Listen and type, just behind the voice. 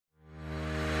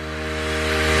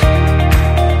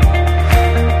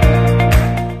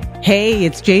Hey,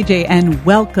 it's JJ and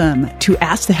welcome to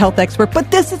Ask the Health Expert.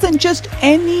 But this isn't just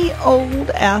any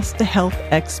old Ask the Health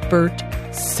Expert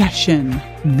session.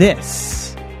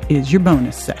 This is your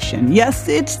bonus session. Yes,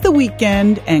 it's the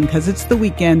weekend, and because it's the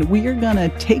weekend, we are going to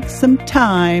take some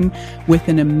time with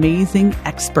an amazing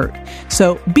expert.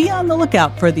 So be on the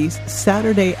lookout for these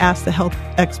Saturday Ask the Health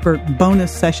Expert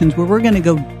bonus sessions where we're going to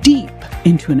go deep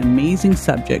into an amazing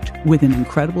subject with an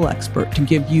incredible expert to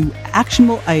give you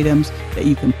actionable items that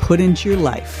you can put into your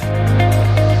life.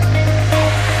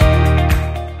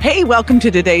 Hey, welcome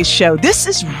to today's show. This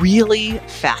is really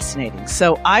fascinating.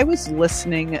 So I was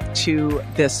listening to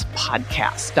this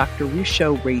podcast, Dr.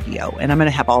 Ruscio Radio, and I'm going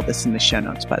to have all this in the show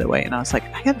notes, by the way. And I was like,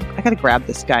 I got to grab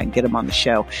this guy and get him on the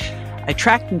show. I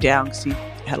tracked him down because he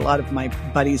had a lot of my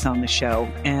buddies on the show.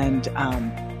 And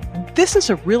this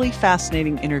is a really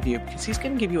fascinating interview because he's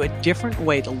going to give you a different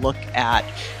way to look at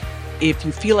if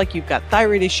you feel like you've got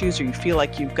thyroid issues or you feel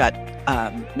like you've got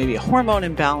maybe a hormone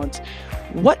imbalance.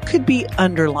 What could be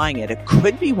underlying it? It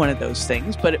could be one of those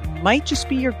things, but it might just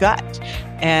be your gut.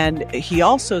 And he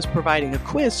also is providing a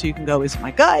quiz so you can go, is it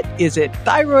my gut? Is it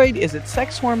thyroid? Is it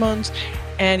sex hormones?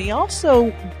 And he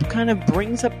also kind of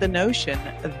brings up the notion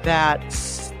that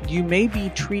you may be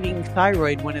treating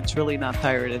thyroid when it's really not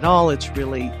thyroid at all. It's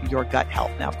really your gut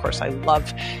health. Now, of course, I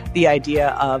love the idea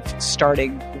of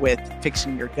starting with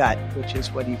fixing your gut, which is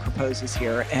what he proposes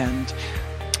here. And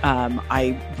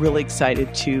I'm really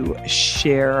excited to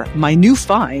share my new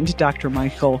find, Dr.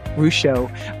 Michael Ruscio,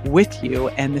 with you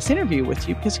and this interview with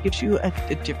you because it gives you a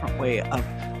different way of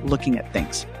looking at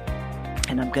things.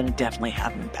 And I'm going to definitely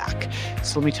have him back.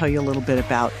 So let me tell you a little bit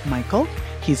about Michael.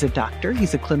 He's a doctor,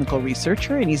 he's a clinical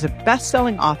researcher, and he's a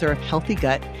best-selling author of Healthy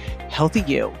Gut, Healthy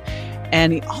You.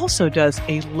 And he also does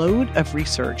a load of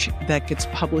research that gets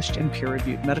published in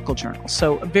peer-reviewed medical journals.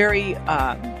 So very,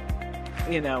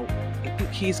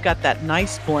 he's got that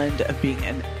nice blend of being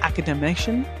an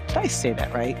academician. Did I say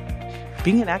that right?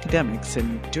 Being an academic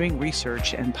and doing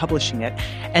research and publishing it,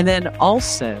 and then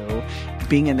also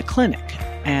being in the clinic.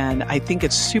 And I think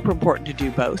it's super important to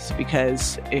do both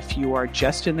because if you are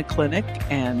just in the clinic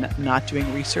and not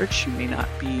doing research, you may not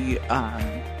be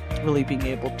really being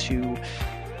able to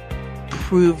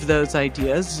prove those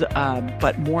ideas.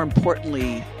 But more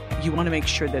importantly, you want to make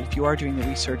sure that if you are doing the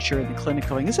research, you're in the clinic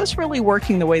going, is this really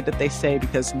working the way that they say?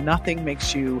 Because nothing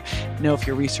makes you know if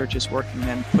your research is working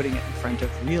than putting it in front of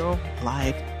real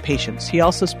live patients. He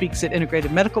also speaks at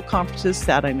integrated medical conferences.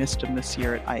 Sad I missed him this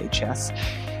year at IHS.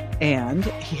 And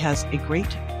he has a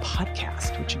great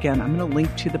podcast, which again, I'm going to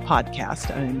link to the podcast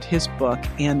and his book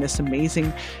and this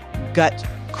amazing gut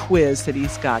quiz that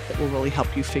he's got that will really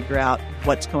help you figure out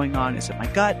what's going on. Is it my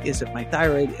gut? Is it my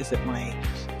thyroid? Is it my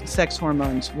sex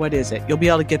hormones? What is it? You'll be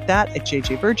able to get that at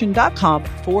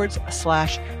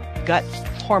jjvirgin.com/gut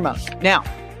hormone. Now,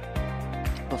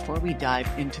 before we dive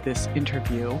into this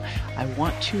interview, I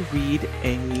want to read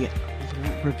a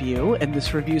review, and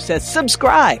this review says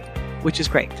subscribe, which is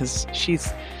great because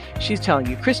she's telling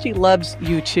you. Christy loves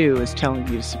you too is telling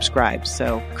you to subscribe.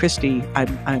 So Christy, I'm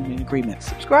in agreement.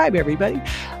 Subscribe, everybody.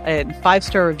 And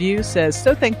 5-star review says,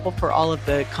 so thankful for all of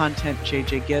the content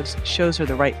JJ gives. Shows are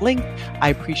the right length. I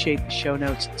appreciate the show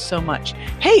notes so much.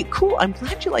 Hey, cool. I'm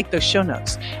glad you like those show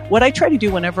notes. What I try to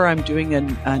do whenever I'm doing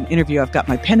an interview, I've got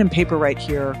my pen and paper right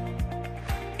here.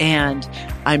 And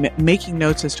I'm making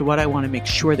notes as to what I want to make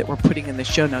sure that we're putting in the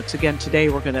show notes. Again, today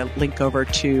we're going to link over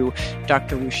to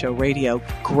Dr. Ruscio Radio.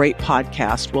 Great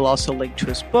podcast. We'll also link to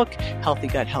his book, Healthy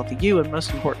Gut, Healthy You, and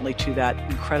most importantly to that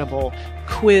incredible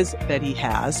quiz that he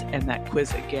has. And that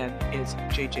quiz, again, is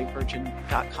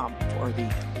jjvirgin.com, or the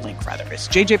link rather is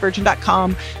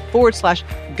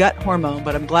jjvirgin.com/gut hormone.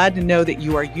 But I'm glad to know that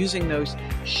you are using those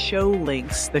show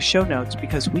links, the show notes,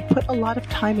 because we put a lot of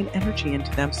time and energy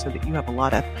into them so that you have a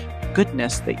lot of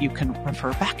goodness that you can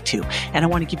refer back to. And I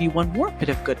want to give you one more bit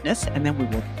of goodness, and then we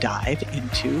will dive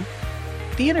into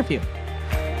the interview.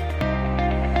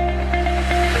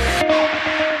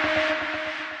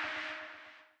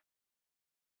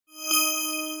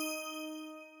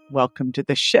 Welcome to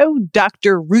the show,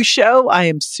 Dr. Ruscio. I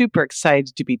am super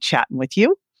excited to be chatting with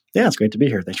you. Yeah, it's great to be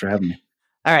here. Thanks for having me.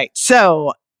 All right.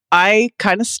 So I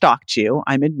kind of stalked you.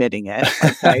 I'm admitting it.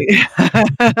 Okay.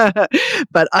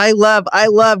 But I love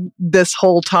this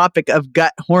whole topic of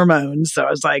gut hormones. So I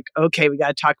was like, okay, we got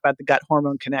to talk about the gut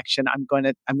hormone connection. I'm going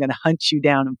to hunt you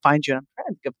down and find you. And I'm trying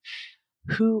to think of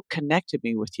who connected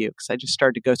me with you, because I just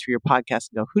started to go through your podcast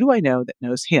and go, who do I know that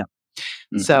knows him?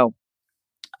 Mm-hmm. So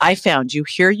I found you.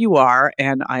 Here you are,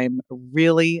 and I'm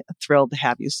really thrilled to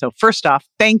have you. So first off,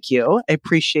 thank you. I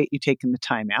appreciate you taking the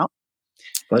time out.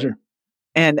 Pleasure.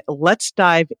 And let's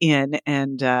dive in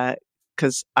and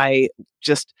because I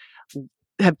just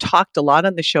have talked a lot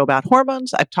on the show about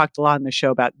hormones. I've talked a lot on the show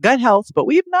about gut health, but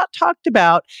we have not talked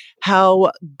about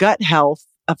how gut health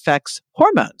affects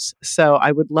hormones. So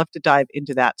I would love to dive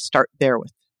into that. Start there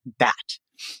with that.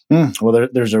 Well,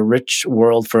 there's a rich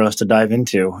world for us to dive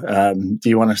into. Do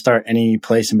you want to start any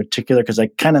place in particular? Because I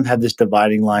kind of have this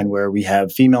dividing line where we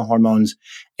have female hormones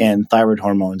and thyroid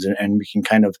hormones, and we can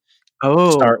kind of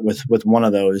start with one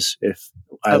of those if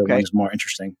either one is more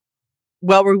interesting.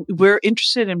 Well, we're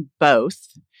interested in both,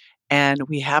 and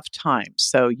we have time.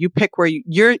 So you pick where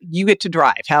you get to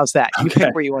drive. How's that? You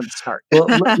pick where you want to start. Well,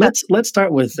 let's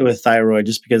start with thyroid,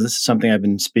 just because this is something I've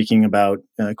been speaking about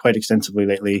quite extensively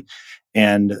lately,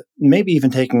 and maybe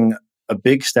even taking a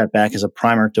big step back as a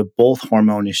primer to both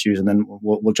hormone issues, and then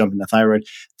we'll jump into thyroid.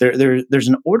 There's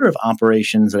an order of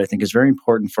operations that I think is very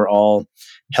important for all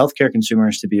healthcare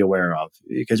consumers to be aware of,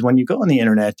 because when you go on the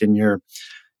internet and you're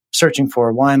searching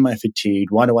for, why am I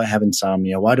fatigued? Why do I have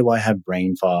insomnia? Why do I have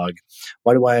brain fog?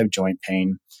 Why do I have joint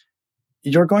pain?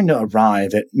 You're going to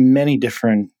arrive at many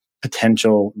different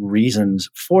potential reasons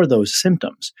for those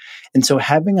symptoms. And so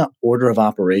having an order of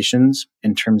operations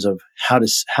in terms of how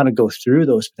to go through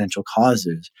those potential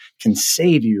causes can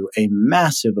save you a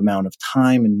massive amount of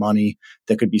time and money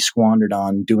that could be squandered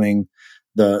on doing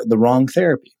the wrong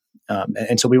therapy.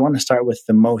 And so we want to start with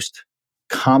the most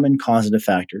common causative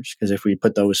factors, because if we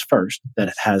put those first,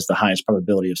 that has the highest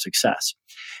probability of success.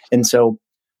 And so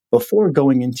before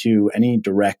going into any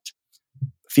direct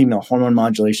female hormone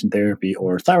modulation therapy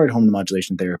or thyroid hormone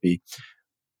modulation therapy,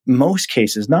 most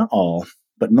cases, not all,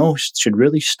 but most should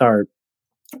really start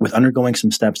with undergoing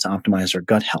some steps to optimize their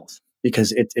gut health,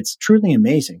 because it's truly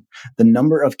amazing the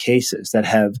number of cases that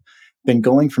have been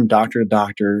going from doctor to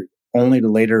doctor only to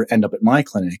later end up at my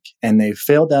clinic, and they've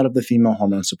failed out of the female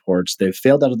hormone supports, they've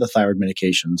failed out of the thyroid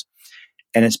medications,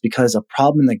 and it's because a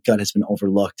problem in the gut has been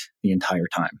overlooked the entire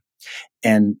time.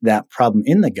 And that problem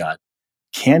in the gut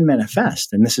can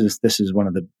manifest, and this is one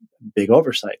of the big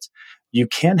oversights. You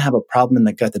can have a problem in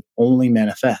the gut that only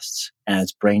manifests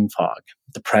as brain fog,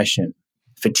 depression,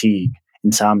 fatigue,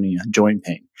 insomnia, joint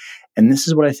pain. And this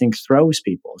is what I think throws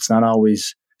people. It's not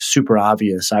always super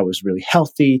obvious. I was really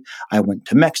healthy. I went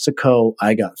to Mexico.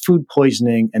 I got food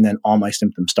poisoning, and then all my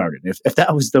symptoms started. If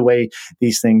that was the way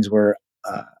these things were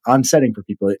onsetting for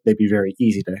people, they'd be very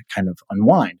easy to kind of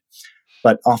unwind.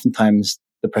 But oftentimes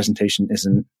the presentation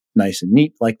isn't nice and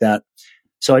neat like that.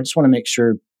 So I just want to make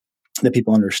sure that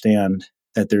people understand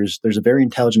that there's a very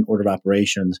intelligent order of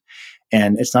operations,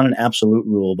 and it's not an absolute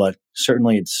rule, but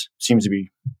certainly it seems to be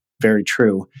very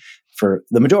true for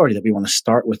the majority, that we want to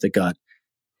start with the gut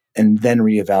and then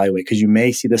reevaluate, because you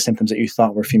may see the symptoms that you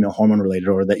thought were female hormone related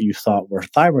or that you thought were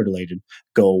thyroid related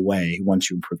go away once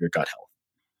you improve your gut health.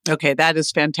 Okay, that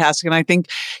is fantastic. And I think,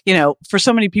 for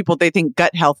so many people, they think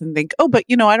gut health and think, oh, but,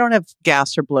 I don't have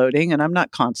gas or bloating and I'm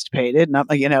not constipated.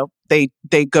 And,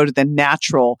 they go to the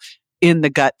natural in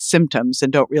the gut symptoms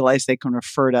and don't realize they can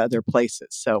refer to other places.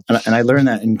 So, and I learned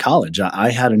that in college. I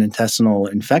had an intestinal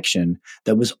infection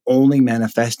that was only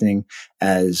manifesting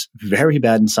as very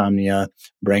bad insomnia,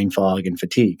 brain fog, and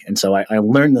fatigue. And so I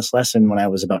learned this lesson when I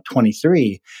was about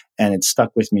 23, and it's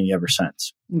stuck with me ever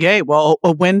since. Yay. Well,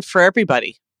 a win for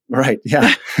everybody. Right.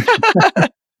 Yeah.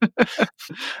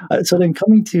 So then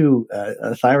coming to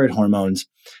thyroid hormones.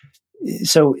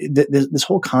 So this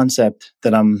whole concept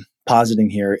that I'm positing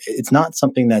here, it's not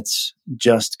something that's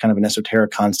just kind of an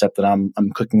esoteric concept that I'm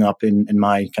cooking up in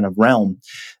my kind of realm.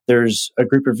 There's a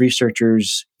group of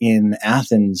researchers in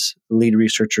Athens, lead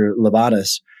researcher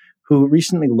Levatas, who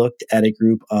recently looked at a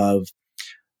group of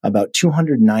about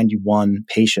 291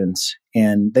 patients,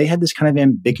 and they had this kind of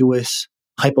ambiguous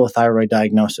hypothyroid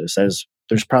diagnosis, as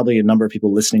there's probably a number of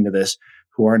people listening to this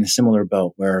who are in a similar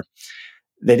boat where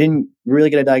they didn't really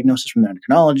get a diagnosis from their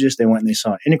endocrinologist. They went and they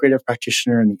saw an integrative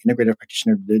practitioner, and the integrative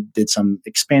practitioner did some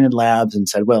expanded labs and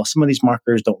said, well, some of these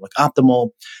markers don't look optimal,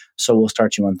 so we'll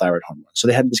start you on thyroid hormone. So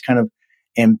they had this kind of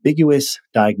ambiguous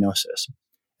diagnosis.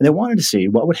 And they wanted to see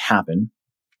what would happen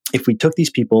if we took these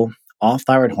people off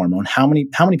thyroid hormone, how many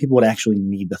people would actually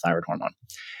need the thyroid hormone.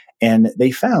 And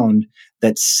they found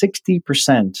that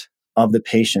 60% of the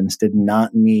patients did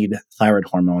not need thyroid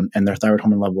hormone, and their thyroid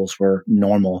hormone levels were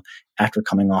normal after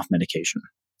coming off medication.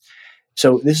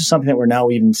 So this is something that we're now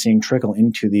even seeing trickle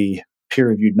into the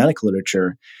peer-reviewed medical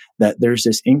literature, that there's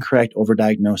this incorrect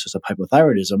overdiagnosis of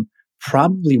hypothyroidism,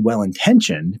 probably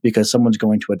well-intentioned, because someone's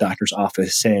going to a doctor's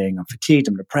office saying, I'm fatigued,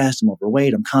 I'm depressed, I'm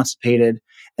overweight, I'm constipated,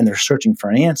 and they're searching for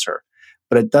an answer.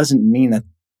 But it doesn't mean that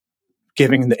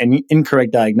giving an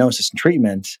incorrect diagnosis and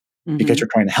treatment because you're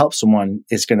trying to help someone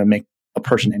is going to make a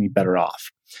person any better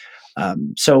off.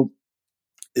 So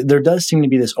there does seem to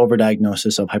be this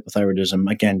overdiagnosis of hypothyroidism,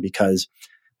 again, because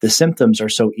the symptoms are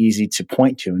so easy to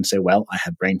point to and say, well, I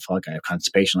have brain fog, I have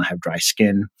constipation, I have dry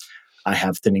skin, I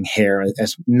have thinning hair,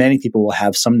 as many people will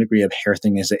have some degree of hair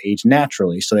thinning as they age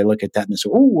naturally. So they look at that and they say,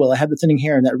 oh, well, I have the thinning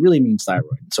hair, and that really means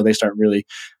thyroid. So they start really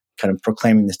kind of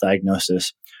proclaiming this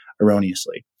diagnosis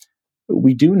erroneously.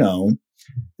 We do know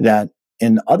that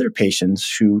in other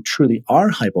patients who truly are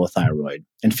hypothyroid,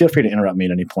 and feel free to interrupt me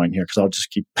at any point here because I'll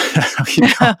just keep,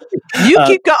 going. You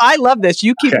keep going. I love this.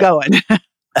 You keep going.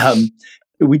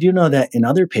 We do know that in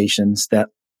other patients that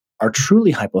are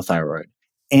truly hypothyroid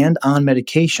and on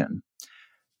medication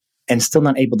and still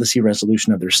not able to see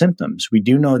resolution of their symptoms, we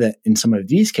do know that in some of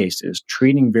these cases,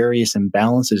 treating various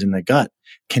imbalances in the gut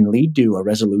can lead to a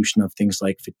resolution of things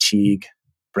like fatigue,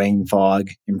 brain fog,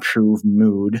 improved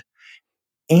mood,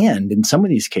 and in some of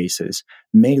these cases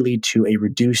may lead to a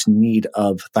reduced need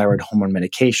of thyroid hormone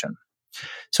medication.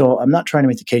 So I'm not trying to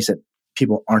make the case that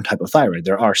people aren't hypothyroid.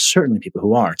 There are certainly people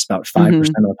who are. It's about 5% of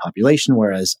the population,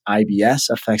 whereas IBS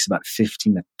affects about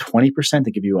 15 to 20%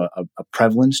 to give you a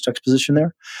prevalence juxtaposition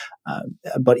there.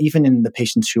 But even in the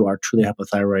patients who are truly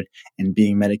hypothyroid and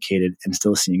being medicated and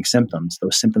still seeing symptoms,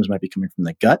 those symptoms might be coming from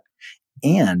the gut.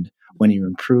 And when you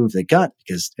improve the gut,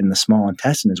 because in the small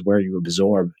intestine is where you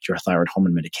absorb your thyroid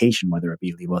hormone medication, whether it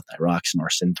be levothyroxine or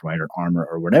Synthroid or Armour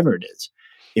or whatever it is,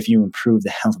 if you improve the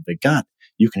health of the gut,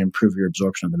 you can improve your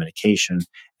absorption of the medication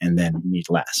and then need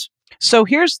less. So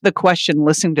here's the question,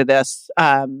 listening to this.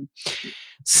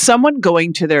 Someone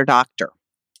going to their doctor,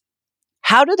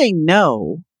 how do they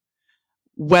know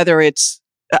whether it's,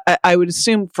 I would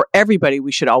assume for everybody,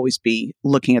 we should always be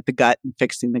looking at the gut and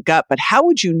fixing the gut, but how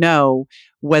would you know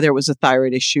whether it was a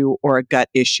thyroid issue or a gut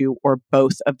issue or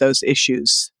both of those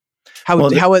issues?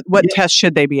 What tests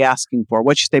should they be asking for?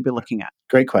 What should they be looking at?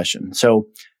 Great question. So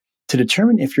to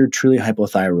determine if you're truly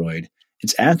hypothyroid,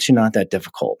 it's actually not that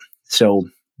difficult. So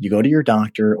you go to your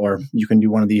doctor, or you can do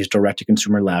one of these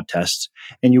direct-to-consumer lab tests,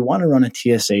 and you want to run a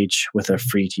TSH with a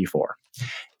free T4.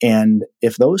 And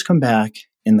if those come back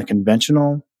in the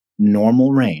conventional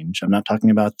normal range, I'm not talking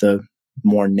about the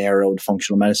more narrowed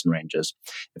functional medicine ranges.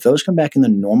 If those come back in the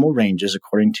normal ranges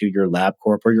according to your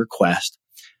LabCorp or your Quest,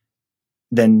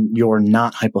 then you're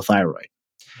not hypothyroid.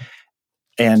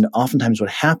 And oftentimes what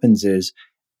happens is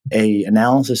a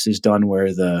analysis is done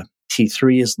where the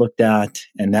T3 is looked at,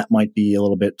 and that might be a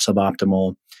little bit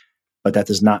suboptimal, but that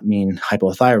does not mean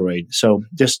hypothyroid. So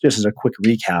just as a quick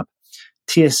recap,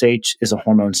 TSH is a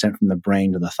hormone sent from the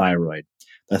brain to the thyroid.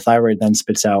 The thyroid then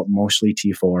spits out mostly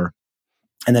T4.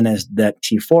 And then as that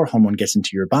T4 hormone gets into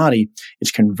your body,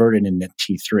 it's converted into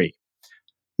T3.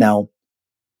 Now,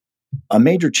 a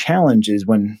major challenge is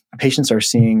when patients are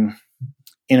seeing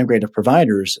integrative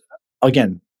providers,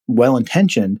 again,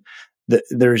 well-intentioned,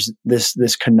 there's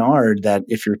this canard that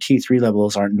if your T3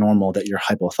 levels aren't normal, that you're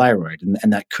hypothyroid.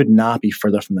 And that could not be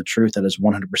further from the truth. That is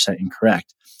 100%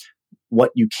 incorrect.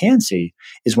 What you can see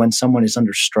is when someone is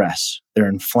under stress, they're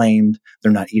inflamed,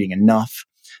 they're not eating enough,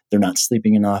 they're not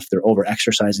sleeping enough, they're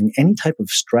over-exercising, any type of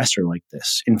stressor like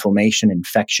this, inflammation,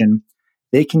 infection,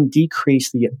 they can decrease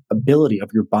the ability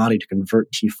of your body to convert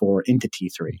T4 into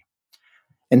T3.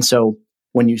 And so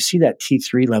when you see that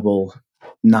T3 level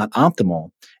not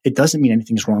optimal, it doesn't mean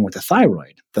anything's wrong with the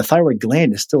thyroid. The thyroid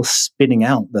gland is still spitting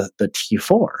out the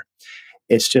T4.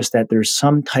 It's just that there's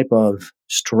some type of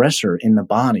stressor in the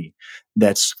body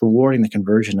that's thwarting the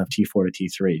conversion of T4 to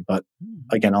T3. But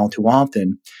again, all too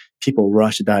often, people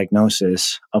rush a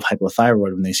diagnosis of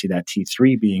hypothyroid when they see that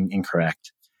T3 being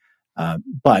incorrect.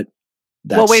 But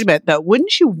well, wait a minute, though.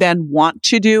 Wouldn't you then want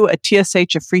to do a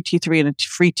TSH, a free T3, and a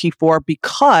free T4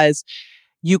 because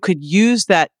you could use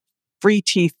that free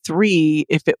T3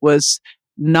 if it was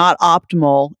not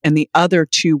optimal and the other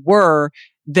two were,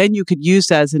 then you could use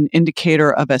that as an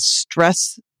indicator of a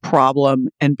stress problem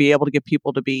and be able to get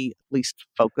people to be at least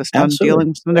focused on dealing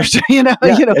with some of their, you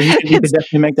could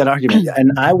definitely make that argument.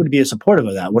 And I would be a supportive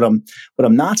of that. What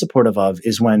I'm not supportive of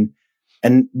is when,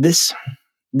 and this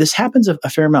happens a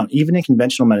fair amount, even in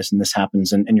conventional medicine, this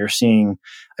happens. And you're seeing,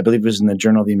 I believe it was in the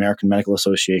Journal of the American Medical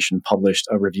Association, published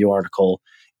a review article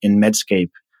in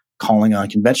Medscape calling on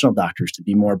conventional doctors to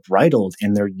be more bridled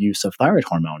in their use of thyroid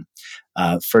hormone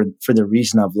for the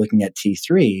reason of looking at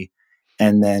T3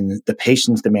 and then the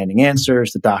patient's demanding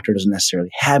answers. The doctor doesn't necessarily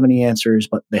have any answers,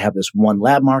 but they have this one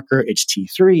lab marker. It's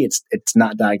T3. It's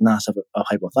not diagnostic of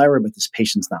hypothyroid, but this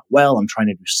patient's not well. I'm trying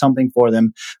to do something for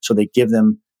them. So they give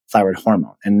them thyroid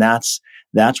hormone. And that's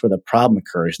where the problem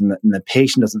occurs. And the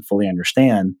patient doesn't fully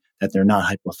understand that they're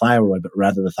not hypothyroid, but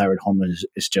rather the thyroid hormone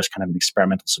is just kind of an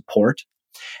experimental support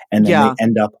And then they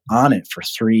end up on it for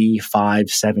 3, 5,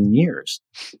 7 years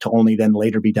to only then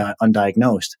later be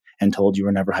undiagnosed and told you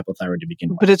were never hypothyroid to begin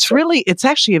with. But it's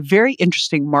actually a very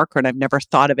interesting marker, and I've never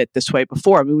thought of it this way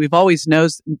before. I mean, we've always known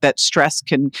that stress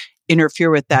can interfere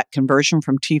with that conversion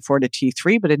from T4 to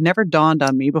T3, but it never dawned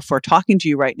on me before talking to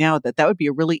you right now that would be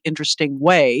a really interesting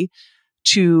way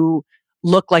to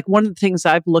look. Like, one of the things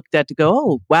I've looked at to go,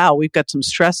 oh, wow, we've got some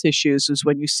stress issues, is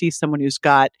when you see someone who's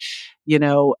got,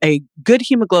 a good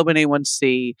hemoglobin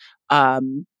A1C,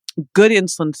 good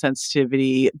insulin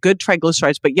sensitivity, good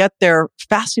triglycerides, but yet their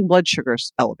fasting blood sugar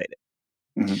is elevated.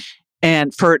 Mm-hmm.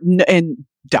 And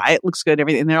diet looks good,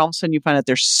 everything. And then all of a sudden you find out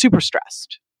they're super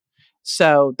stressed.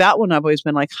 So that one I've always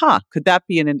been like, could that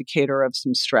be an indicator of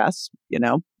some stress?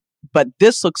 But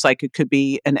this looks like it could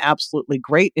be an absolutely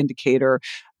great indicator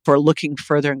for looking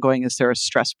further and going, is there a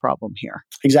stress problem here?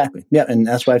 Exactly. Yeah. And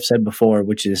that's what I've said before,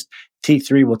 which is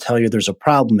T3 will tell you there's a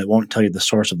problem. It won't tell you the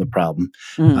source of the problem.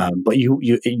 But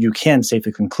you can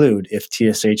safely conclude, if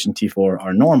TSH and T4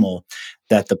 are normal,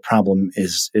 that the problem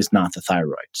is not the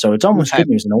thyroid. So it's almost good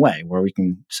news in a way, where we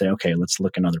can say, okay, let's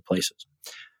look in other places.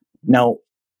 Now,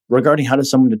 regarding how does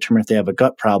someone determine if they have a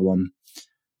gut problem,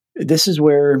 this is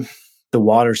where the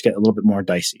waters get a little bit more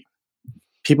dicey.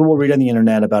 People will read on the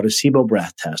internet about a SIBO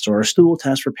breath test or a stool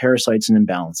test for parasites and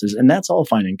imbalances, and that's all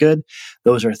fine and good.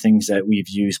 Those are things that we've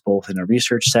used both in a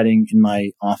research setting in my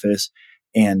office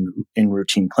and in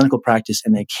routine clinical practice,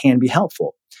 and they can be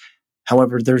helpful.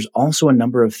 However, there's also a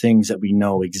number of things that we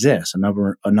know exist, a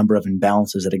number of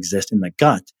imbalances that exist in the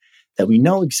gut that we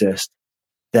know exist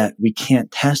that we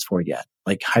can't test for yet,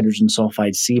 like hydrogen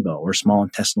sulfide SIBO or small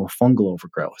intestinal fungal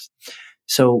overgrowth.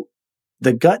 So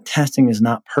the gut testing is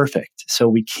not perfect, so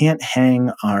we can't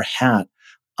hang our hat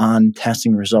on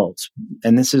testing results.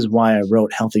 And this is why I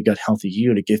wrote Healthy Gut, Healthy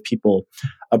You, to give people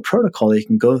a protocol they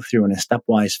can go through in a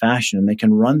stepwise fashion. And they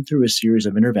can run through a series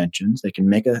of interventions. They can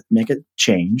make a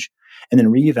change and then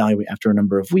reevaluate after a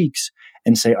number of weeks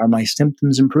and say, are my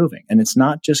symptoms improving? And it's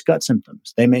not just gut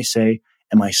symptoms. They may say,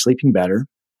 am I sleeping better?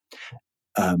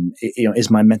 Is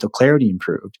my mental clarity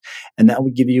improved? And that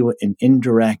would give you an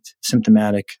indirect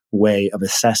symptomatic way of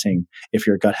assessing if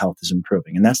your gut health is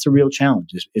improving. And that's the real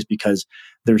challenge, is because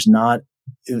there's not,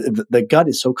 the gut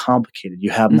is so complicated. You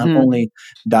have not only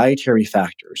dietary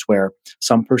factors, where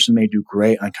some person may do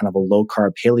great on kind of a low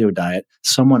carb paleo diet.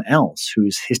 Someone else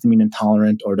who's histamine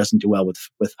intolerant or doesn't do well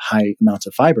with high amounts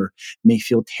of fiber may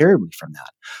feel terribly from that.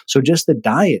 So just the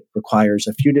diet requires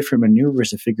a few different maneuvers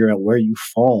to figure out where you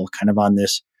fall kind of on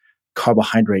this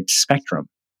carbohydrate spectrum.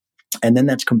 And then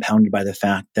that's compounded by the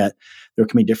fact that there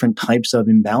can be different types of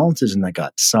imbalances in the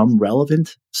gut, some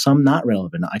relevant, some not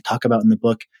relevant. I talk about in the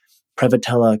book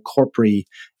Prevotella corpori,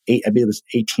 I believe it was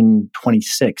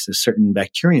 1826, a certain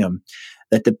bacterium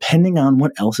that, depending on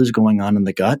what else is going on in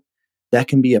the gut, that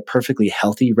can be a perfectly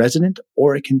healthy resident,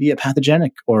 or it can be a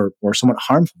pathogenic or somewhat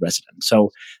harmful resident.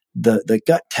 So the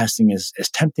gut testing is, as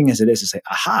tempting as it is to say,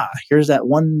 aha, here's that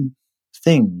one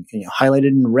thing highlighted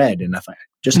in red, and if I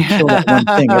just kill that one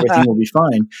thing, everything will be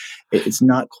fine. It's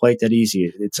not quite that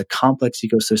easy. It's a complex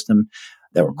ecosystem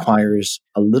that requires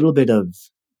a little bit of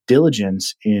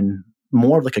diligence in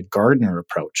more of like a gardener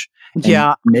approach.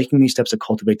 And making these steps to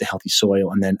cultivate the healthy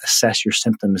soil and then assess your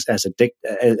symptoms as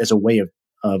a way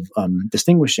of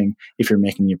distinguishing if you're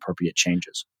making the appropriate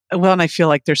changes. Well, and I feel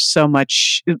like there's so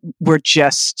much we're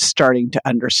just starting to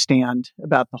understand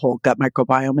about the whole gut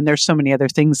microbiome. And there's so many other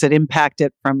things that impact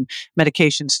it, from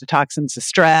medications to toxins to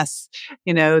stress,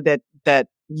 that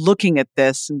looking at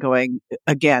this and going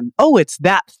again, oh, it's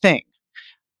that thing.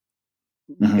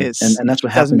 And that's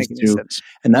what happens to,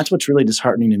 and that's what's really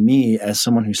disheartening to me as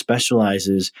someone who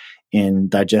specializes in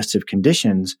digestive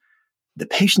conditions. The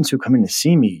patients who come in to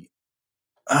see me,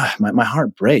 my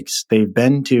heart breaks. They've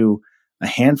been to a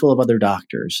handful of other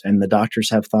doctors, and the doctors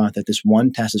have thought that this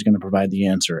one test is going to provide the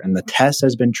answer. And the test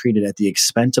has been treated at the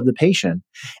expense of the patient,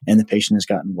 and the patient has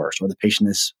gotten worse, or the patient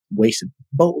has wasted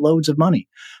boatloads of money,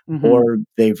 or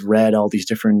they've read all these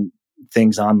different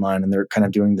things online and they're kind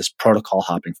of doing this protocol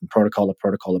hopping from protocol to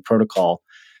protocol to protocol.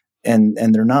 And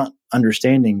they're not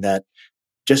understanding that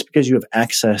just because you have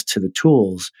access to the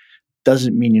tools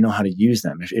doesn't mean you know how to use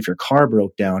them. If your car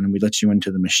broke down and we let you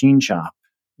into the machine shop,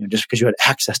 just because you had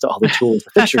access to all the tools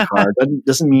to fix your car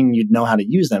doesn't mean you'd know how to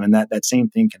use them. And that same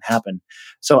thing can happen.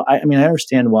 So I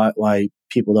understand why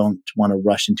people don't want to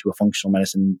rush into a functional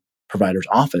medicine provider's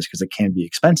office, because it can be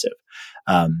expensive.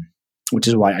 Which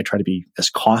is why I try to be as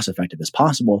cost effective as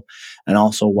possible. And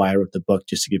also why I wrote the book,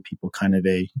 just to give people kind of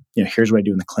a, here's what I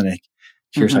do in the clinic.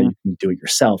 here's how you can do it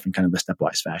yourself in kind of a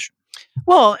stepwise fashion.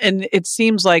 Well, and it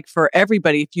seems like for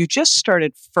everybody, if you just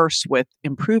started first with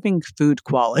improving food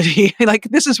quality, like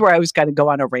this is where I was going to go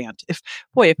on a rant. If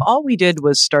all we did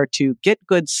was start to get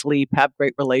good sleep, have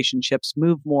great relationships,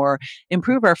 move more,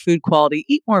 improve our food quality,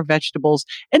 eat more vegetables,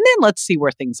 and then let's see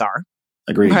where things are.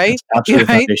 Agreed. Right? That's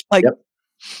absolutely right? Like yep.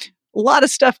 A lot of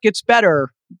stuff gets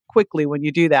better quickly when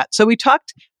you do that. So we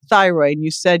talked thyroid, and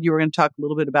you said you were going to talk a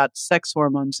little bit about sex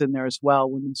hormones in there as well,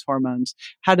 women's hormones.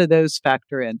 How do those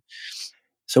factor in?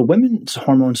 So women's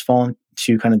hormones fall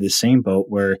into kind of the same boat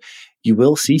where you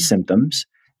will see symptoms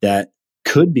that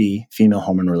could be female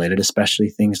hormone related, especially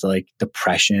things like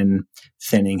depression,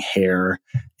 thinning hair,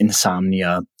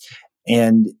 insomnia.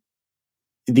 And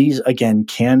these, again,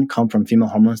 can come from female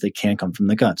hormones. They can come from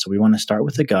the gut. So we want to start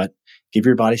with the gut, give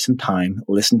your body some time,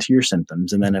 listen to your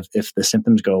symptoms. And then if the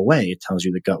symptoms go away, it tells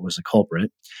you the gut was the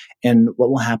culprit. And what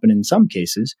will happen in some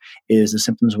cases is the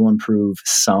symptoms will improve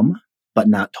some, but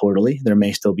not totally. There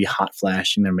may still be hot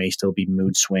flashing. There may still be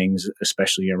mood swings,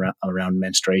 especially around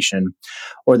menstruation.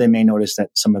 Or they may notice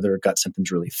that some of their gut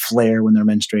symptoms really flare when they're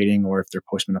menstruating, or if they're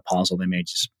postmenopausal, they may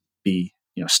just be,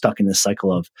 stuck in this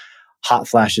cycle of hot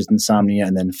flashes, insomnia,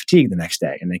 and then fatigue the next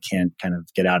day. And they can't kind of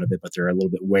get out of it, but they're a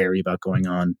little bit wary about going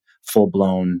on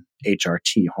full-blown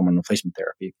HRT, hormone replacement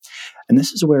therapy. And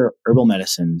this is where herbal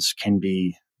medicines can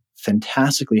be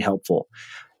fantastically helpful.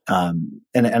 And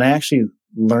I actually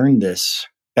learned this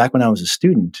back when I was a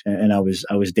student, and I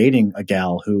was dating a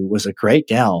gal who was a great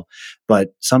gal,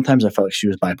 but sometimes I felt like she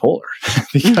was bipolar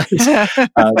because,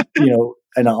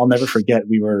 and I'll never forget,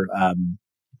 we were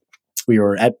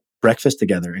at breakfast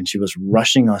together, and she was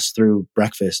rushing us through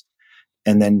breakfast,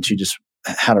 and then she just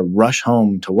had to rush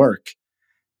home to work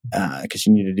because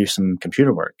she needed to do some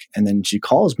computer work. And then she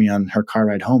calls me on her car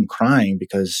ride home crying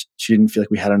because she didn't feel like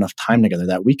we had enough time together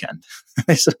that weekend.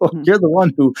 I said, well, you're the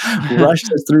one who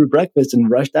rushed us through breakfast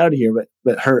and rushed out of here.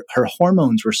 But her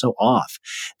hormones were so off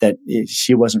that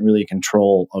she wasn't really in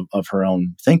control of her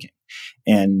own thinking.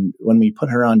 And when we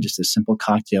put her on just a simple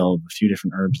cocktail of a few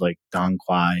different herbs like dong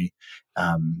quai,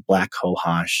 black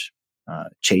cohosh,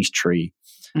 chase tree,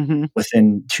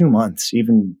 within 2 months,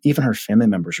 even her family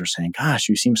members were saying, gosh,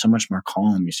 you seem so much more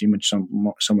calm. You seem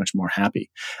so much more happy.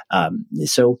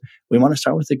 So we want to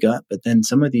start with the gut, but then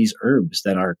some of these herbs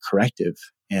that are corrective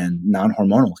and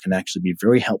non-hormonal can actually be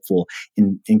very helpful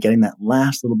in getting that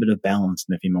last little bit of balance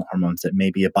in the female hormones that may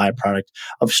be a byproduct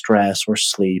of stress or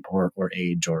sleep or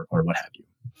age or what have you.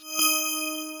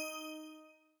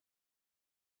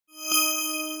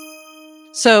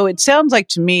 So it sounds like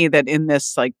to me that in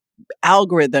this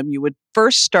algorithm, you would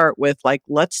first start with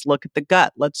let's look at the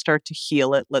gut. Let's start to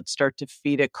heal it. Let's start to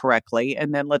feed it correctly.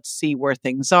 And then let's see where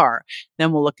things are.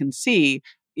 Then we'll look and see,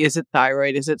 is it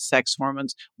thyroid? Is it sex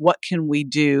hormones? What can we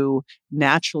do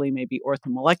naturally, maybe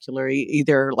orthomolecularly,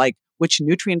 either which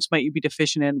nutrients might you be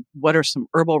deficient in? What are some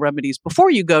herbal remedies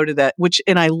before you go to that?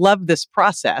 And I love this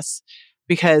process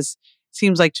because it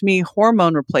seems like to me,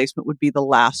 hormone replacement would be the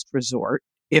last resort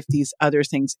if these other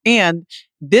things. And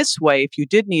this way, if you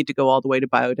did need to go all the way to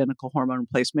bioidentical hormone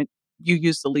replacement, you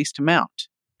use the least amount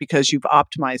because you've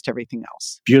optimized everything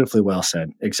else. Beautifully well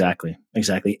said. Exactly.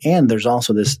 And there's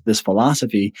also this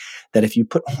philosophy that if you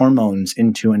put hormones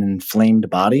into an inflamed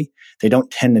body, they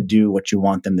don't tend to do what you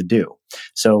want them to do.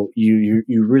 So you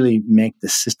really make the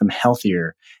system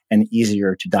healthier and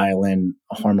easier to dial in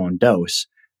a hormone dose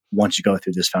once you go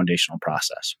through this foundational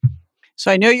process. So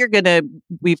I know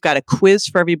we've got a quiz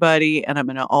for everybody, and I'm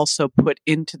going to also put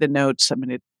into the notes, I'm going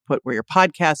to put where your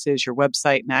podcast is, your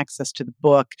website, and access to the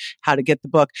book, how to get the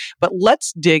book. But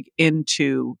let's dig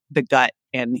into the gut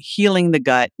and healing the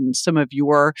gut and some of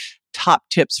your top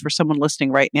tips for someone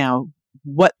listening right now,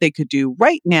 what they could do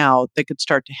right now that could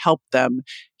start to help them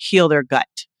heal their gut.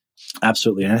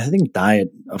 Absolutely. And I think diet,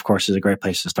 of course, is a great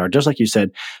place to start. Just like you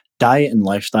said, diet and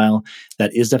lifestyle,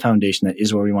 that is the foundation. That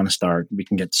is where we want to start. We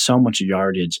can get so much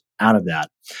yardage out of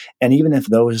that. And even if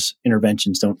those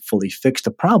interventions don't fully fix the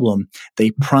problem,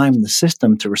 they prime the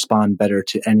system to respond better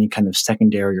to any kind of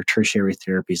secondary or tertiary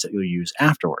therapies that you'll use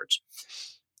afterwards.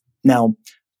 Now,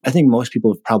 I think most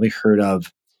people have probably heard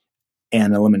of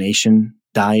an elimination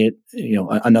diet.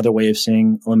 Another way of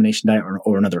saying elimination diet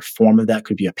or another form of that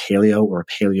could be a paleo or a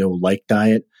paleo-like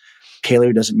diet.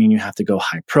 Paleo doesn't mean you have to go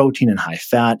high protein and high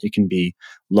fat. It can be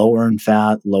lower in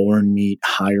fat, lower in meat,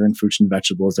 higher in fruits and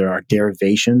vegetables. There are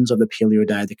derivations of the paleo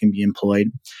diet that can be employed.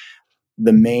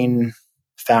 The main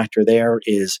factor there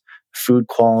is food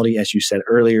quality, as you said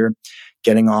earlier,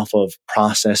 getting off of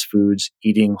processed foods,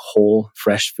 eating whole,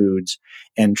 fresh foods,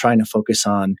 and trying to focus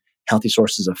on healthy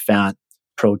sources of fat,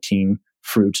 protein,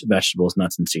 fruits, vegetables,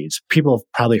 nuts, and seeds. People have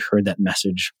probably heard that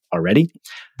message already.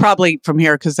 Probably from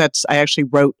here, because I actually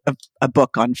wrote a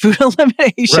book on food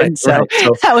elimination. Right, so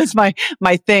that was my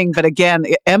thing. But again,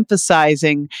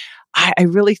 emphasizing, I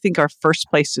really think our first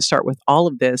place to start with all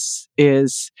of this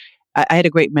is, I had a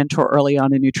great mentor early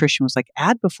on in nutrition, was like,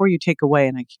 add before you take away.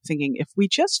 And I keep thinking, if we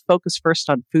just focus first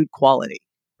on food quality,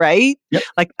 right? Yep.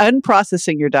 Like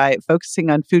unprocessing your diet, focusing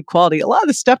on food quality, a lot of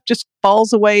the stuff just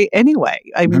falls away anyway.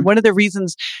 I mean, one of the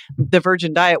reasons the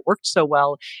Virgin diet worked so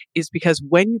well is because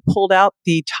when you pulled out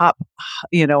the top,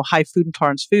 high food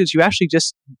intolerance foods, you actually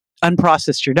just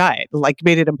unprocessed your diet, like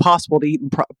made it impossible to eat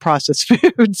processed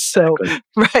foods. So,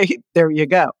 right, there you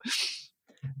go.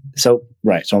 So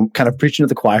I'm kind of preaching to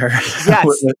the choir. Yes,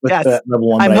 with yes. Level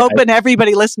 1. I'm hoping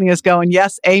everybody listening is going,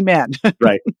 yes, amen.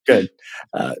 Right, good.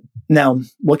 Now,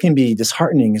 what can be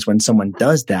disheartening is when someone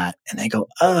does that and they go,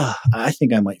 I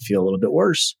think I might feel a little bit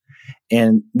worse.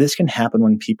 And this can happen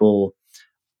when people,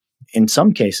 in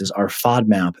some cases, are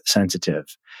FODMAP sensitive.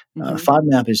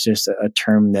 FODMAP is just a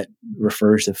term that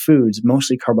refers to foods,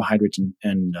 mostly carbohydrates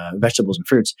and vegetables and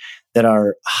fruits, that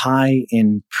are high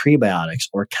in prebiotics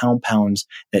or compounds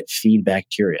that feed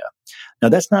bacteria. Now,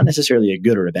 that's not necessarily a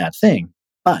good or a bad thing,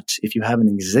 but if you have an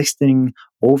existing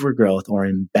overgrowth or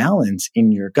imbalance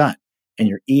in your gut and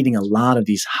you're eating a lot of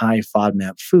these high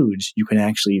FODMAP foods, you can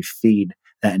actually feed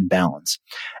that imbalance.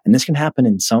 And this can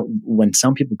happen when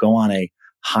some people go on a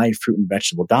high fruit and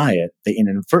vegetable diet, they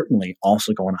inadvertently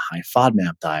also go on a high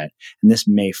FODMAP diet, and this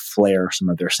may flare some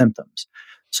of their symptoms.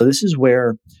 So this is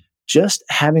where just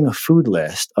having a food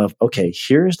list of, okay,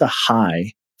 here's the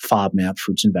high FODMAP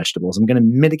fruits and vegetables, I'm going to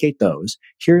mitigate those.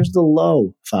 Here's the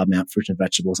low FODMAP fruits and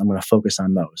vegetables, I'm going to focus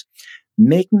on those.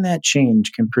 Making that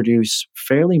change can produce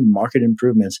fairly marked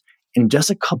improvements in just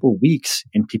a couple weeks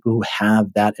in people who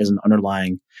have that as an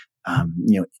underlying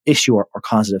issue or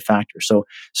causative factor. So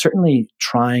certainly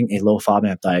trying a low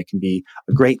FODMAP diet can be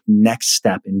a great next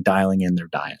step in dialing in their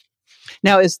diet.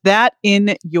 Now, is that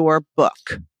in your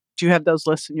book? Do you have those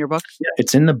lists in your book? Yeah,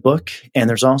 it's in the book. And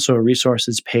there's also a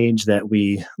resources page that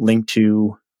we link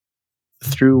to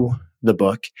through the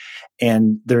book.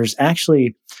 And there's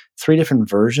actually 3 different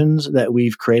versions that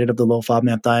we've created of the low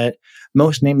FODMAP diet.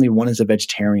 Most namely, one is a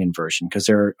vegetarian version, because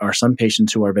there are some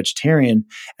patients who are vegetarian,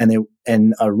 and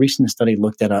a recent study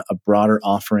looked at a broader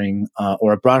offering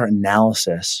or a broader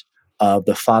analysis of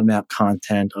the FODMAP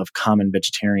content of common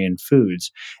vegetarian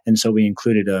foods. And so we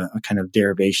included a kind of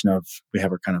derivation of, we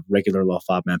have our kind of regular low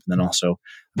FODMAP and then also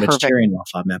vegetarian low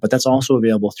FODMAP. But that's also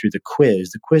available through the quiz.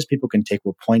 The quiz people can take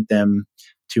will point them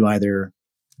to either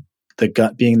the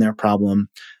gut being their problem,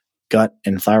 gut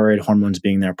and thyroid hormones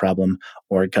being their problem,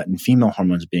 or gut and female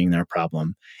hormones being their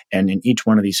problem. And in each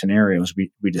one of these scenarios, we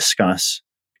discuss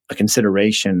a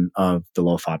consideration of the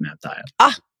low FODMAP diet.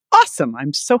 Awesome.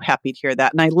 I'm so happy to hear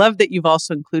that. And I love that you've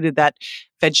also included that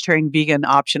vegetarian vegan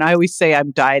option. I always say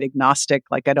I'm diet agnostic.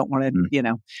 Like, I don't want to,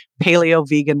 paleo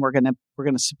vegan. We're going to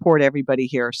support everybody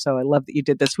here. So I love that you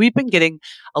did this. We've been getting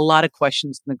a lot of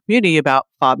questions in the community about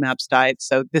FODMAP's diet.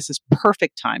 So this is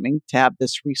perfect timing to have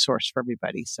this resource for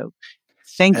everybody. So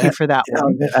thank you for that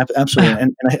one. Absolutely.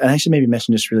 And I should maybe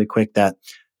mention just really quick that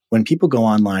when people go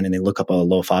online and they look up a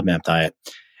low FODMAP diet,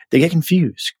 they get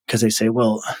confused because they say,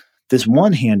 well, this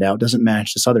one handout doesn't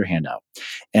match this other handout.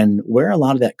 And where a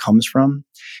lot of that comes from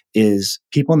is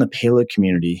people in the paleo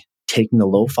community taking the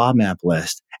low FODMAP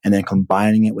list and then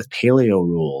combining it with paleo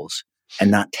rules and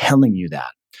not telling you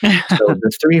that. So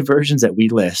the 3 versions that we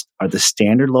list are the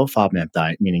standard low FODMAP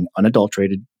diet, meaning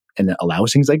unadulterated, and it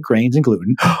allows things like grains and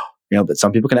gluten. But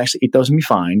some people can actually eat those and be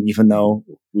fine, even though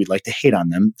we'd like to hate on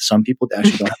them. Some people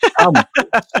actually don't have a problem with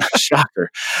it.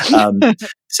 Shocker.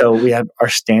 So we have our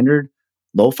standard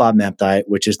low FODMAP diet,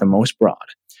 which is the most broad.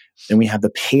 Then we have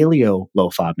the paleo low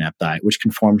FODMAP diet, which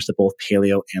conforms to both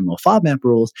paleo and low FODMAP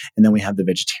rules. And then we have the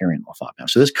vegetarian low FODMAP.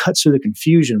 So this cuts through the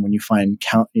confusion when you find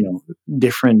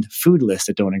different food lists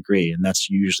that don't agree. And that's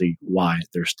usually why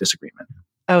there's disagreement.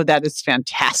 Oh, that is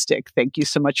fantastic. Thank you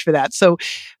so much for that. So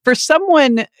for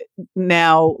someone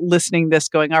now listening to this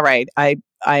going, all right, I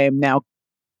am now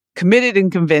committed and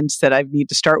convinced that I need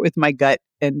to start with my gut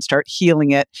and start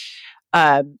healing it.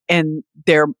 And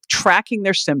they're tracking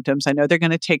their symptoms. I know they're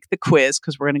going to take the quiz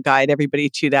because we're going to guide everybody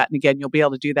to that. And again, you'll be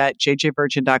able to do that at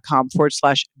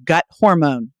jjvirgin.com/gut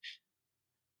hormone.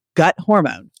 Gut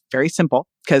hormone. Very simple,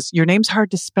 because your name's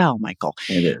hard to spell, Michael.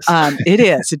 It is. It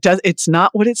is. It's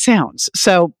not what it sounds.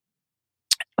 So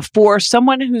for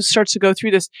someone who starts to go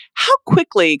through this, how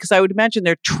quickly, because I would imagine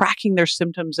they're tracking their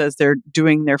symptoms as they're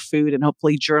doing their food and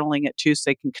hopefully journaling it too, so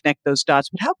they can connect those dots,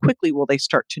 but how quickly will they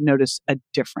start to notice a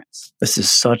difference? This is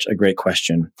such a great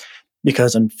question.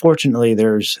 Because unfortunately,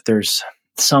 there's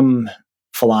some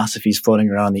philosophies floating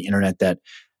around on the internet that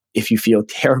if you feel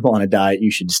terrible on a diet,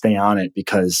 you should stay on it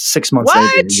because 6 months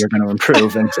later you're going to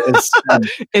improve. And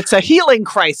it's a healing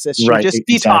crisis. You're right, just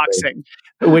exactly.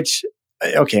 detoxing. Which,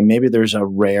 okay, maybe there's a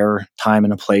rare time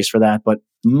and a place for that, but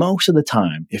most of the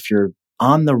time, if you're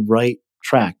on the right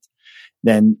track,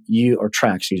 then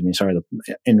sorry, the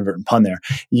inadvertent pun there,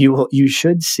 you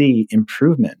should see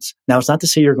improvements. Now, it's not to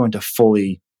say you're going to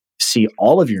fully see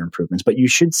all of your improvements, but you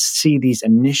should see these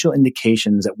initial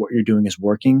indications that what you're doing is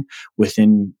working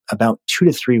within about 2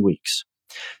 to 3 weeks.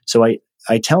 So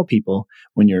I tell people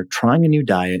when you're trying a new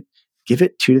diet, give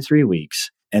it 2 to 3 weeks.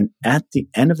 And at the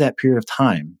end of that period of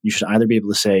time, you should either be able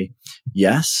to say,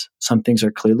 yes, some things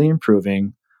are clearly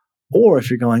improving. Or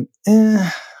if you're going,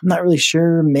 I'm not really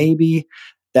sure, maybe,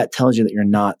 that tells you that you're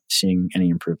not seeing any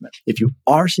improvement. If you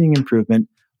are seeing improvement,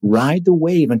 ride the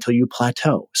wave until you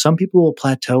plateau. Some people will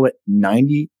plateau at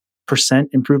 90%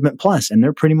 improvement plus, and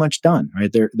they're pretty much done,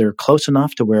 right? They're close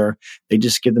enough to where they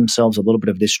just give themselves a little bit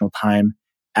of additional time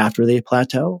after they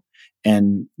plateau,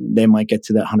 and they might get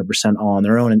to that 100% all on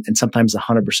their own. And sometimes the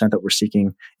 100% that we're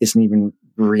seeking isn't even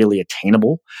really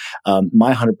attainable.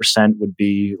 My 100% would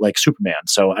be like Superman.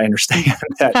 So I understand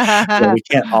that we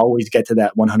can't always get to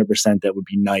that 100% that would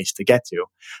be nice to get to.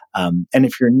 And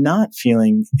if you're not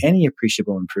feeling any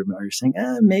appreciable improvement, or you're saying,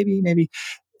 maybe,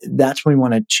 that's when we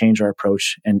want to change our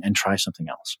approach and try something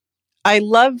else. I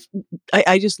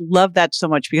just love that so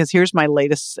much, because here's my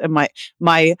latest,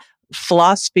 my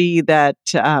philosophy that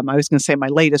I was going to say my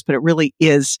latest, but it really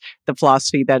is the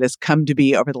philosophy that has come to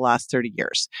be over the last 30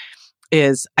 years,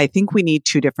 is I think we need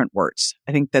 2 different words.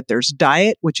 I think that there's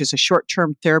diet, which is a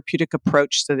short-term therapeutic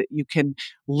approach so that you can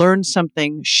learn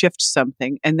something, shift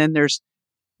something. And then there's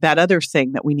that other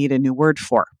thing that we need a new word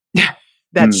for.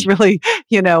 That's really,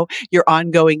 your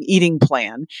ongoing eating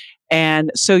plan.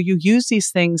 And so you use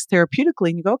these things therapeutically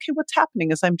and you go, okay, what's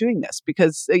happening as I'm doing this?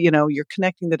 Because, you're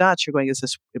connecting the dots. You're going,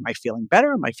 am I feeling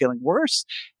better? Am I feeling worse?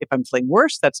 If I'm feeling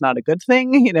worse, that's not a good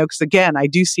thing, because again, I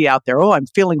do see out there, I'm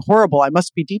feeling horrible. I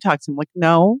must be detoxing. I'm like,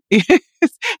 no,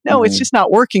 it's just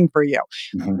not working for you.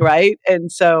 Right.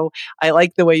 And so I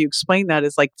like the way you explain that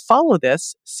is like, follow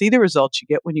this, see the results you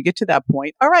get. When you get to that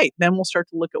point, all right, then we'll start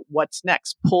to look at what's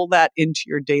next, pull that into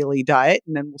your daily diet.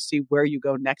 And then we'll see where you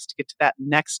go next to get to that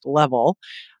next level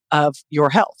of your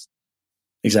health.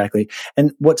 Exactly.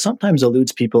 And what sometimes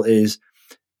eludes people is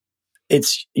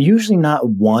it's usually not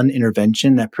one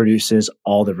intervention that produces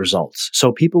all the results.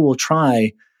 So people will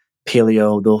try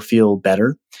paleo, they'll feel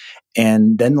better.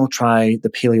 And then they'll try the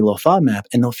paleo low FODMAP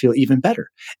and they'll feel even better.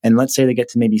 And let's say they get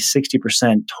to maybe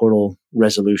 60% total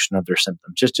resolution of their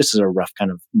symptoms, just as a rough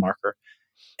kind of marker.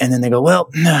 And then they go, well,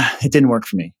 it didn't work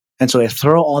for me. And so they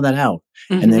throw all that out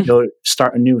and they go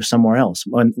start anew somewhere else.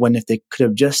 When if they could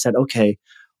have just said, okay,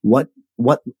 what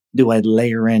do I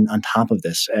layer in on top of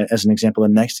this? As an example, the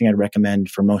next thing I'd recommend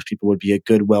for most people would be a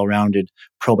good, well-rounded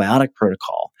probiotic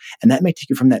protocol. And that may take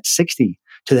you from that 60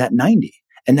 to that 90.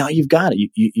 And now you've got it.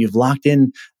 You've locked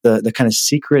in the kind of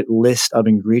secret list of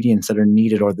ingredients that are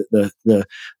needed, or the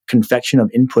confection of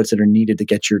inputs that are needed to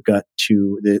get your gut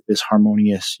to this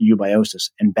harmonious eubiosis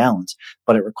and balance.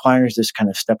 But it requires this kind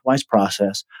of stepwise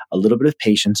process, a little bit of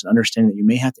patience, and understanding that you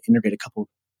may have to integrate a couple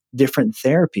different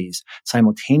therapies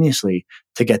simultaneously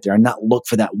to get there, and not look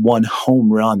for that one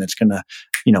home run that's going to,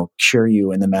 cure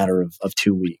you in the matter of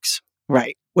 2 weeks.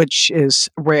 Right. Which is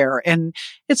rare. And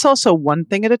it's also one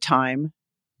thing at a time.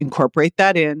 Incorporate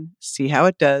that in, see how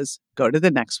it does, go to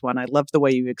the next one. I love the way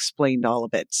you explained all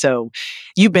of it. So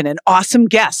you've been an awesome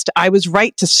guest. I was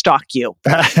right to stalk you.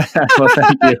 Well,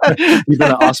 thank you. You've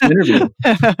been an awesome interview.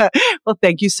 Well,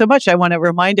 thank you so much. I want to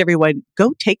remind everyone,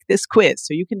 go take this quiz.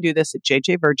 So you can do this at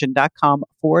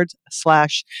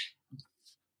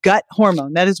jjvirgin.com/gut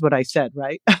hormone. That is what I said,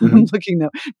 right? I'm looking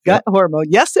now. Gut hormone.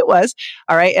 Yes, it was.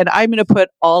 All right. And I'm going to put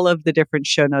all of the different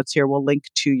show notes here. We'll link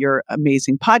to your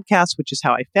amazing podcast, which is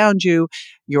how I found you,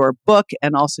 your book,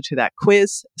 and also to that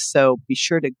quiz. So be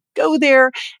sure to go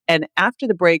there. And after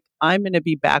the break, I'm going to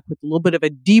be back with a little bit of a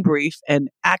debrief and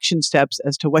action steps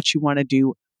as to what you want to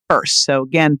do first. So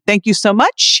again, thank you so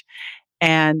much.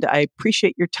 And I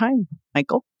appreciate your time,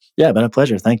 Michael. Yeah, been a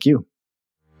pleasure. Thank you.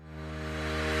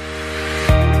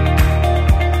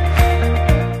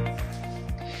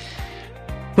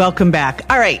 Welcome back.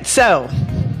 All right. So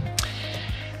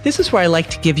this is where I like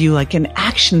to give you like an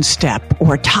action step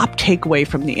or a top takeaway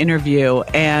from the interview.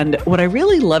 And what I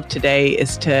really love today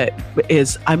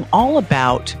is I'm all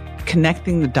about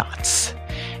connecting the dots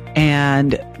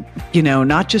and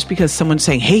not just because someone's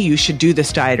saying, hey, you should do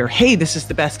this diet, or hey, this is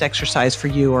the best exercise for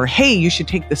you, or hey, you should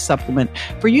take this supplement,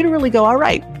 for you to really go, all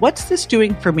right, what's this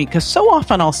doing for me? Because so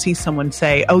often I'll see someone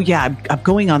say, oh yeah, I'm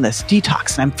going on this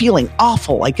detox and I'm feeling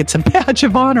awful, like it's a badge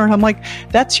of honor. And I'm like,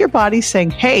 that's your body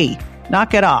saying, hey,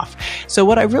 knock it off. So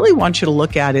what I really want you to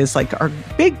look at is like our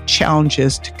big challenge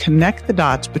is to connect the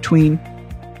dots between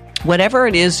whatever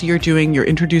it is you're doing, you're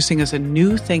introducing as a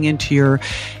new thing into your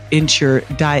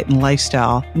diet and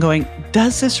lifestyle, going,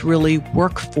 does this really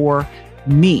work for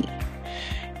me?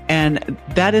 And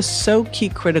that is so key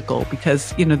critical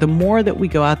because, the more that we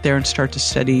go out there and start to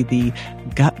study the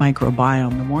gut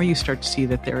microbiome, the more you start to see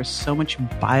that there is so much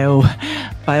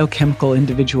biochemical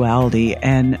individuality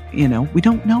and, we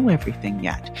don't know everything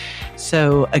yet.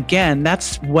 So again,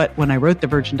 that's what, when I wrote The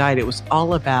Virgin Diet, it was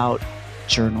all about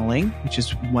journaling, which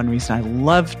is one reason I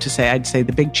love to say, I'd say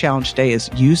the big challenge today is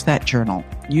use that journal.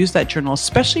 Use that journal,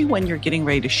 especially when you're getting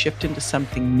ready to shift into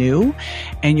something new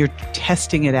and you're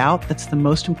testing it out. That's the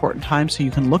most important time. So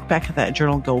you can look back at that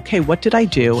journal and go, okay, what did I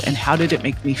do and how did it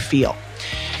make me feel?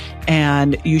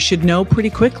 And you should know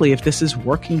pretty quickly if this is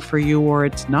working for you or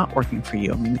it's not working for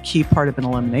you. I mean, the key part of an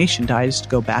elimination diet is to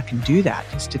go back and do that,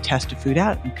 is to test a food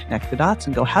out and connect the dots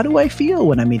and go, how do I feel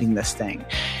when I'm eating this thing?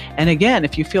 And again,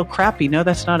 if you feel crappy, no,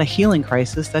 that's not a healing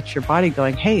crisis. That's your body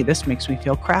going, hey, this makes me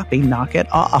feel crappy. Knock it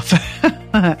off.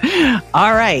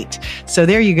 All right. So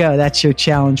there you go. That's your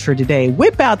challenge for today.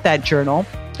 Whip out that journal.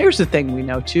 Here's the thing we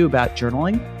know too about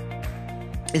journaling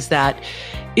is that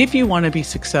if you want to be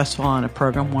successful on a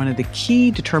program, one of the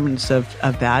key determinants of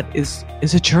that is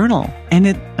a journal.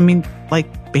 And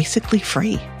basically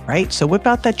free, right? So whip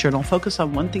out that journal, focus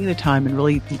on one thing at a time, and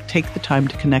really take the time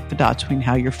to connect the dots between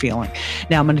how you're feeling.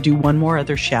 Now, I'm going to do one more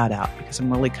other shout out because I'm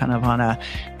really kind of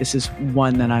this is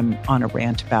one that I'm on a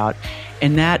rant about.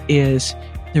 And that is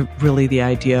really the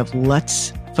idea of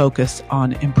let's focus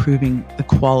on improving the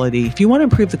quality. If you want to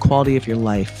improve the quality of your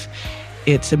life,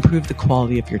 it's improve the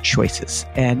quality of your choices.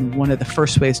 And one of the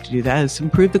first ways to do that is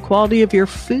improve the quality of your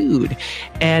food.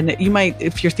 And you might,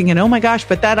 if you're thinking, oh my gosh,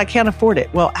 but that I can't afford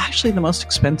it. Well, actually the most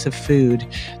expensive food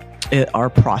are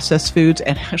processed foods.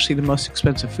 And actually the most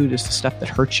expensive food is the stuff that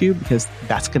hurts you, because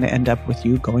that's going to end up with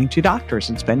you going to doctors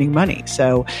and spending money.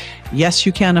 So yes,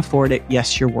 you can afford it.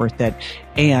 Yes, you're worth it.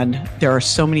 And there are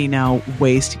so many now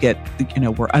ways to get,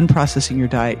 we're unprocessing your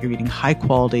diet. You're eating high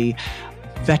quality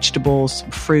vegetables,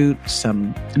 fruit,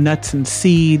 some nuts and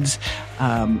seeds,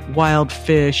 wild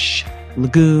fish,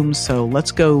 legumes. So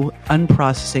let's go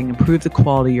unprocessing, improve the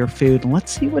quality of your food, and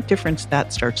let's see what difference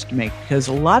that starts to make, because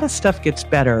a lot of stuff gets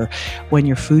better when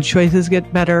your food choices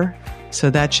get better.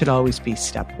 So that should always be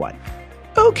step one.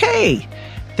 Okay.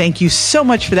 Thank you so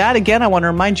much for that. Again, I want to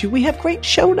remind you, we have great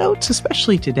show notes,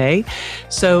 especially today.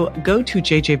 So go to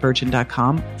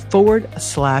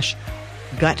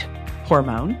jjvirgin.com/gut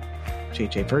hormone.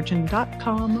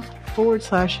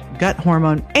 jjvirgin.com/gut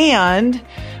hormone. And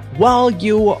while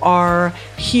you are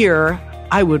here,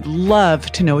 I would love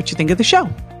to know what you think of the show,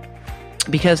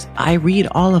 because I read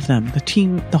all of them.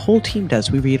 The whole team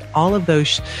does. We read all of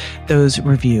those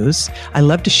reviews. I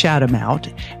love to shout them out,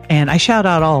 and I shout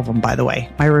out all of them, by the way.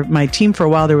 My team for a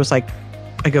while there was like,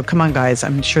 I go, come on, guys.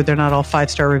 I'm sure they're not all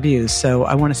 5-star reviews. So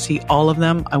I want to see all of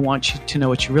them. I want you to know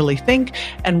what you really think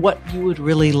and what you would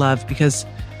really love, because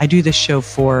I do this show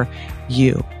for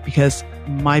you, because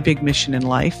my big mission in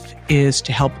life is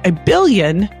to help a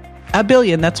billion,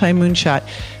 that's my moonshot,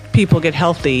 people get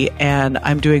healthy. And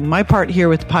I'm doing my part here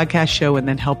with the podcast show, and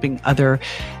then helping other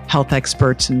health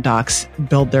experts and docs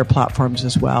build their platforms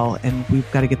as well. And we've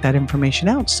got to get that information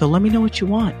out. So let me know what you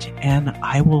want, and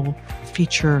I will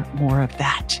feature more of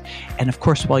that. And of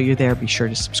course, while you're there, be sure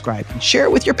to subscribe and share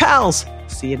it with your pals.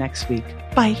 See you next week.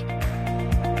 Bye.